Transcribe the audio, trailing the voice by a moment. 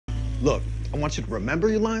Look, I want you to remember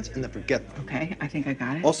your lines and then forget them. Okay, I think I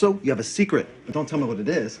got it. Also, you have a secret, but don't tell me what it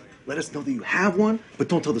is. Let us know that you have one, but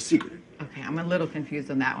don't tell the secret. Okay, I'm a little confused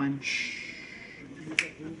on that one. Shh.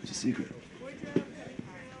 What's a secret?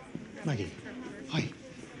 Maggie, hi.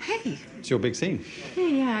 Hey. It's your big scene.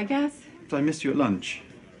 Yeah, I guess. So I missed you at lunch.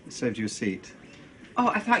 It saved you a seat. Oh,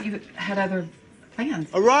 I thought you had other plans.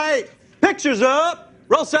 All right, pictures up.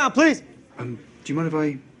 Roll sound, please. Do you mind if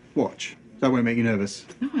I watch? That won't make you nervous.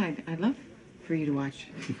 No, I'd love for you to watch.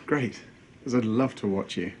 Great, because I'd love to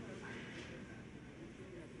watch you.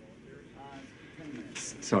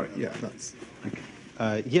 Sorry, yeah, that's...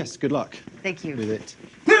 Okay. Yes, good luck. Thank you. With it.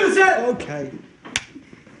 Clear the set. Okay.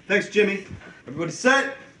 Thanks, Jimmy. Everybody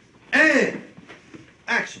set? And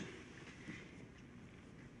action.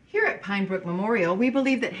 Here at Pinebrook Memorial, we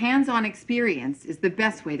believe that hands-on experience is the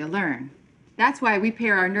best way to learn. That's why we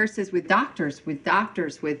pair our nurses with doctors, with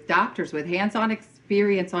hands-on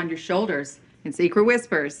experience on your shoulders and secret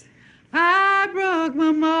whispers. Pinebrook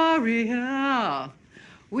Memorial,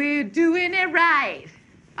 we're doing it right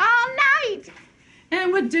all night.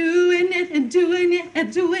 And we're doing it and doing it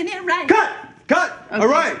and doing it right. Cut! Okay. All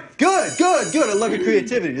right, good. I love your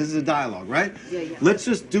creativity. This is a dialogue, right? Yeah. Let's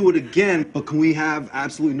just do it again, but can we have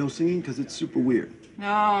absolutely no singing? Because it's super weird.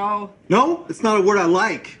 No. No? It's not a word I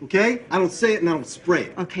like, okay? I don't say it and I don't spray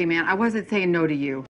it. Okay, man, I wasn't saying no to you.